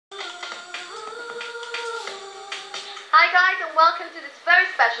Hi guys, and welcome to this very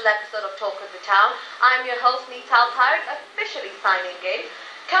special episode of Talk of the Town. I'm your host Neetal Parekh, officially signing in.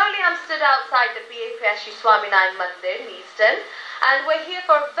 Currently I'm stood outside the BAPS Shri Swaminarayan Mandir, Neasden, and we're here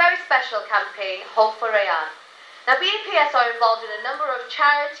for a very special campaign, Hope for Rayan. Now BAPS are involved in a number of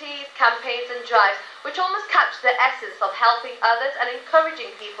charities, campaigns and drives which almost capture the essence of helping others and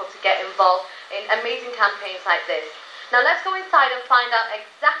encouraging people to get involved in amazing campaigns like this. Now let's go inside and find out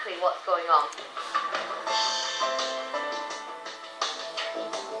exactly what's going on.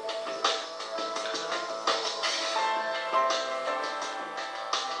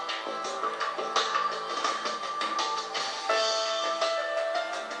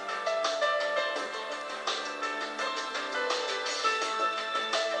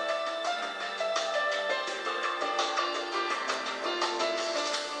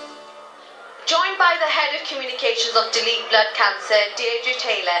 Joined by the Head of Communications of Delete Blood Cancer, Deirdre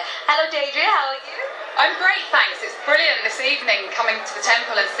Taylor. Hello Deirdre, how are you? I'm great, thanks. It's brilliant this evening coming to the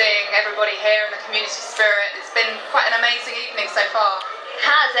temple and seeing everybody here and the community spirit. It's been quite an amazing evening so far.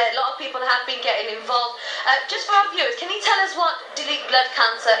 Has it? A lot of people have been getting involved. Just for our viewers, can you tell us what Delete Blood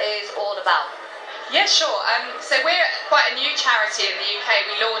Cancer is all about? Yeah, sure. So we're quite a new charity in the UK.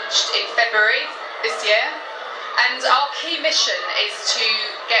 We launched in February this year. And our key mission is to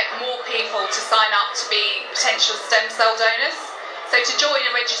get more people to sign up to be potential stem cell donors. So to join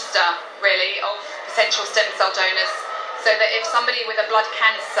a register, really, of potential stem cell donors, so that if somebody with a blood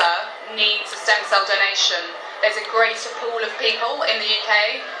cancer needs a stem cell donation, there's a greater pool of people in the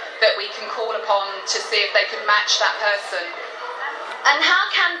UK that we can call upon to see if they could match that person. And how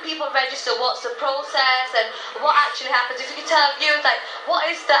can people register? What's the process and what actually happens? If you could tell viewers, like,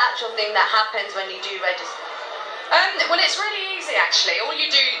 what is the actual thing that happens when you do register? Well, it's really easy actually. All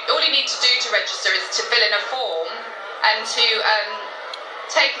you need to do to register is to fill in a form and to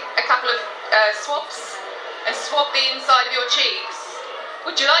take a couple of swabs and swab the inside of your cheeks.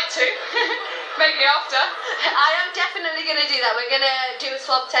 Would you like to? Maybe after. I am definitely going to do that. We're going to do a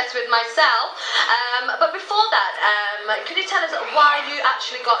swab test with myself. But before that, could you tell us why you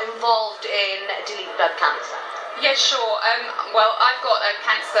actually got involved in Delete Blood Cancer? Yeah, sure. Well, I've got a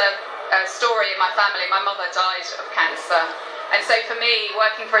cancer story in my family. My mother died of cancer, and so for me,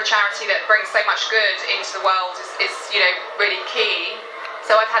 working for a charity that brings so much good into the world is really key.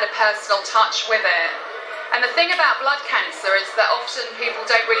 So I've had a personal touch with it. And the thing about blood cancer is that often people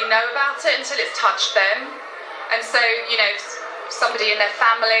don't really know about it until it's touched them. And so, somebody in their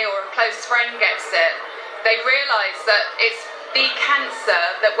family or a close friend gets it, they realise that it's the cancer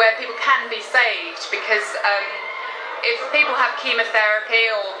that where people can be saved, because if people have chemotherapy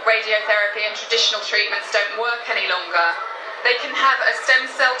or radiotherapy and traditional treatments don't work any longer, they can have a stem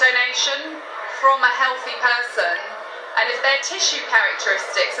cell donation from a healthy person, and if their tissue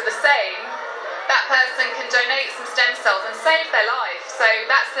characteristics are the same, that person can donate some stem cells and save their life. So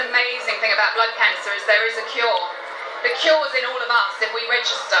that's the amazing thing about blood cancer, is there is a cure. The cure is in all of us if we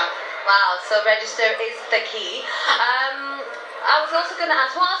register. Wow, so register is the key. I was also going to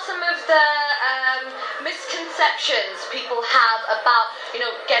ask, what are some of the misconceptions people have about,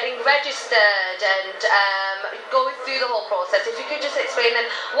 getting registered and going through the whole process? If you could just explain, and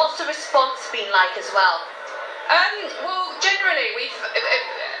what's the response been like as well? Well, generally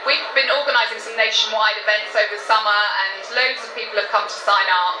we've been organising some nationwide events over the summer, and loads of people have come to sign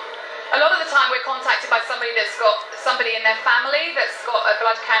up. A lot of the time we're contacted by somebody that's got somebody in their family that's got a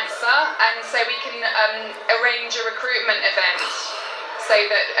blood cancer, and so we can arrange a recruitment event so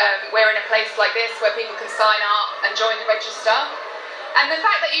that we're in a place like this where people can sign up and join the register. And the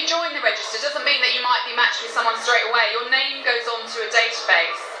fact that you join the register doesn't mean that you might be matched with someone straight away. Your name goes onto a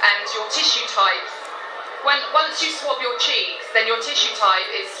database and your tissue types. Once you swab your cheeks, then your tissue type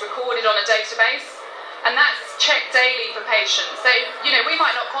is recorded on a database, and that's checked daily for patients. So, we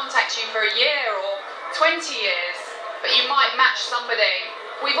might not contact you for a year or 20 years, but you might match somebody.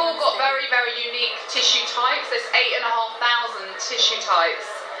 We've all got very, very unique tissue types. There's 8,500 tissue types.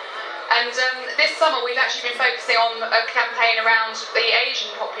 And this summer we've actually been focusing on a campaign around the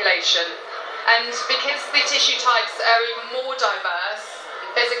Asian population. And because the tissue types are even more diverse,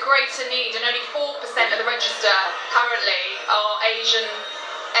 there's a greater need, and only 4% of the register currently are Asian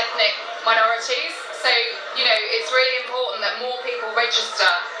ethnic minorities. So, it's really important that more people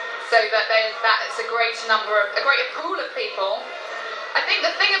register so that it's a greater pool of people. I think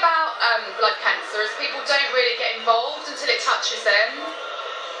the thing about blood cancer is people don't really get involved until it touches them.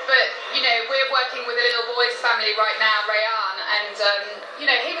 But, we're working with a little boy's family right now, Rayan, and,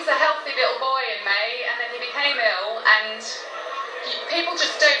 he was a healthy little boy in May, and then he became ill, and people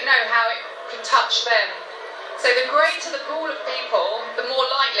just don't know how it could touch them. So the greater the pool of people, the more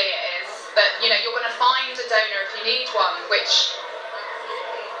likely it is that you're going to find a donor if you need one, which...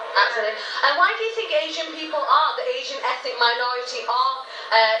 Absolutely. And why do you think Asian people are, the Asian ethnic minority, are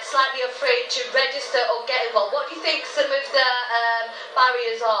slightly afraid to register or get involved? What do you think some of the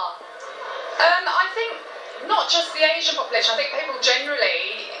barriers are? I think not just the Asian population, I think people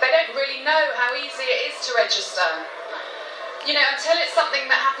generally, they don't really know how easy it is to register. You know, until it's something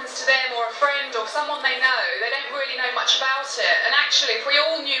that happens to them or a friend or someone they know, they don't really know much about it. And actually, if we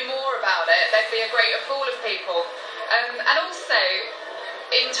all knew more about it, there'd be a greater pool of people. And also,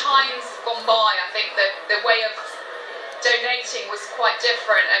 in times gone by, I think that the way of donating was quite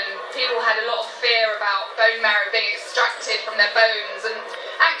different, and people had a lot of fear about bone marrow being extracted from their bones. And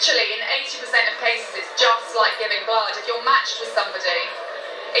actually, in 80% of cases, it's just like giving blood. If you're matched with somebody,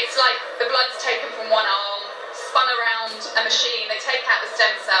 it's like the blood's taken from one arm, spun around a machine, they take out the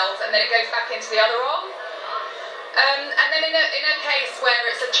stem cells, and then it goes back into the other arm. And then in a case where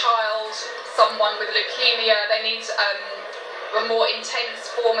it's a child, someone with leukemia, they need a more intense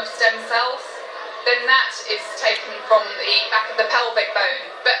form of stem cells, then that is taken from the back of the pelvic bone.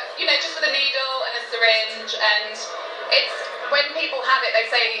 But, you know, just with a needle and a syringe, and it's, when people have it, they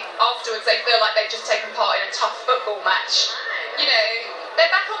say afterwards they feel like they've just taken part in a tough football match. You know,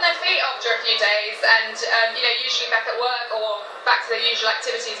 they're back on their feet after a few days, and, you know, usually back at work or back to their usual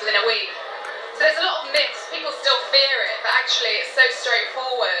activities within a week. So there's a lot of myths, people still fear it, but actually it's so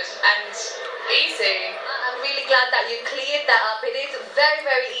straightforward and easy. I'm really glad that you cleared that up. It is very,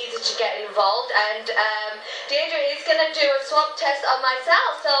 very easy to get involved, and Deirdre is going to do a swab test on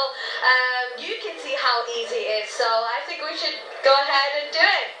myself, so you can see how easy it is. So I think we should go ahead and do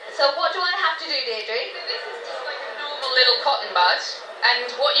it. So what do I have to do, Deirdre? So this is just like a normal little cotton bud, and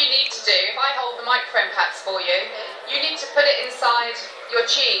what you need to do, if I hold the microphone caps for you, you need to put it inside your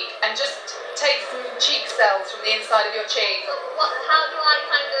cheek and just take some cheek cells from the inside of your cheek. So how do I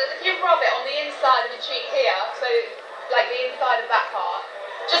kind of... If you rub it on the inside of your cheek here, so like the inside of that part,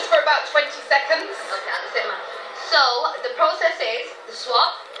 just for about 20 seconds. Okay, I'll just sit my... So the process is the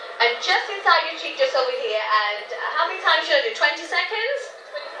swab, and just inside your cheek, just over here, and how many times should I do? 20 seconds?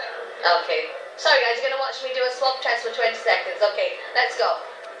 20 seconds. Okay. Sorry guys, you're going to watch me do a swab test for 20 seconds. Okay, let's go.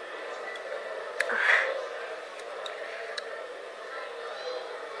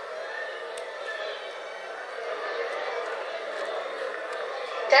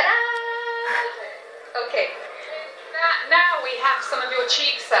 Ta-da! Okay. Now we have some of your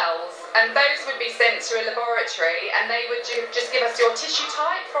cheek cells, and those would be sent to a laboratory, and they would just give us your tissue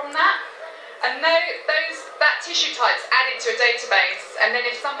type from that. And that tissue type's added to a database, and then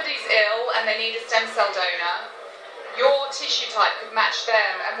if somebody's ill and they need a stem cell donor, your tissue type could match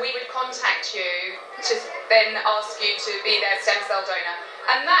them, and we would contact you to then ask you to be their stem cell donor.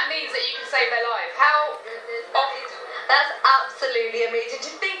 And that means that you can save their life. How often? That's absolutely amazing.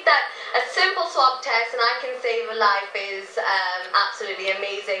 To think that a simple swab test and I can save a life is absolutely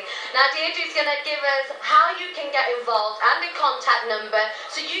amazing. Now Deirdre's going to give us how you can get involved and the contact number,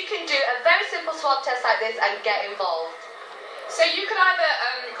 so you can do a very simple swab test like this and get involved. So you can either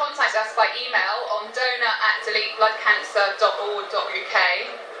contact us by email on donor@deletebloodcancer.org.uk,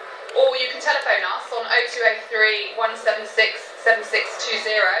 or you can telephone us on 0203 176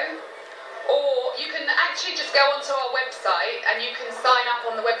 7620. Or you can actually just go onto our website and you can sign up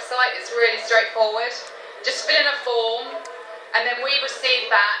on the website. It's really straightforward. Just fill in a form, and then we receive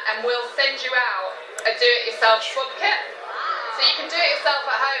that and we'll send you out a do-it-yourself swab kit. So you can do it yourself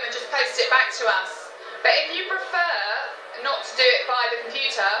at home and just post it back to us. But if you prefer not to do it by the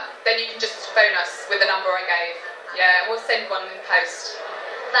computer, then you can just phone us with the number I gave. Yeah, we'll send one in post.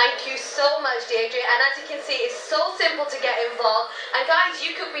 Thank you so much, Deirdre. And as you can see, it's so simple to get involved. And guys,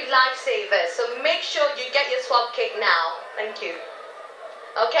 you could be lifesavers. So make sure you get your swab kit now. Thank you.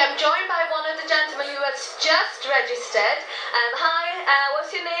 Okay, I'm joined by one of the gentlemen who has just registered. Hi,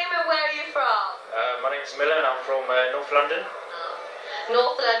 what's your name and where are you from? My name's Miller and I'm from North London.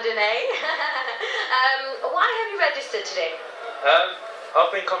 North London, eh? Why have you registered today?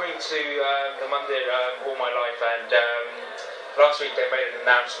 I've been coming to the Mandir all my life, and last week they made an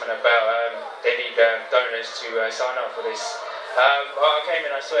announcement about they need donors to sign up for this. I came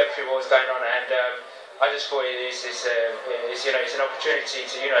in, I saw everything what was going on, and I just thought it's an opportunity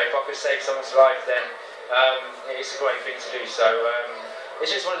to, if I could save someone's life, then it's a great thing to do. So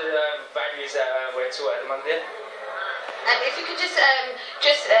it's just one of the values that we're taught at the Mandir. And if you could just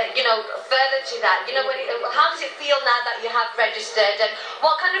further to that, how does it feel now that you have registered, and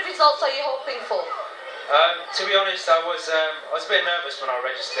what kind of results are you hoping for? To be honest, I was a bit nervous when I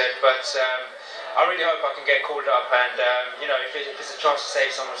registered, but I really hope I can get called up, and if it's a chance to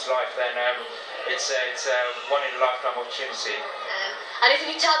save someone's life, then it's a one in a lifetime opportunity. And if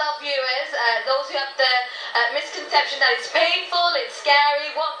you tell our viewers, those who have the misconception that it's painful, it's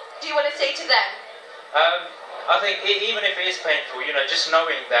scary. What do you want to say to them? I think even if it is painful, you know, just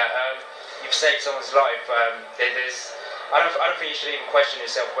knowing that you've saved someone's life, I don't think you should even question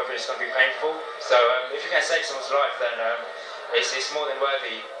yourself whether it's going to be painful. So if you can save someone's life, then it's more than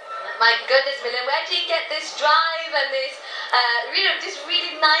worthy. My goodness, Milan, where do you get this drive and this, this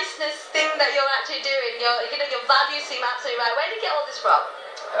really niceness thing that you're actually doing? Your values seem absolutely right. Where do you get all this from?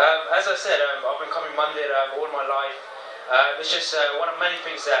 As I said, I've been coming Mandir all my life. It's just one of many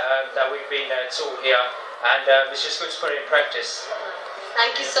things that we've been taught here, and it's just good to put it in practice.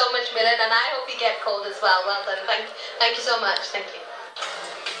 Thank you so much, Milan, and I hope you get cold as well. Well done. Thank you so much. Thank you.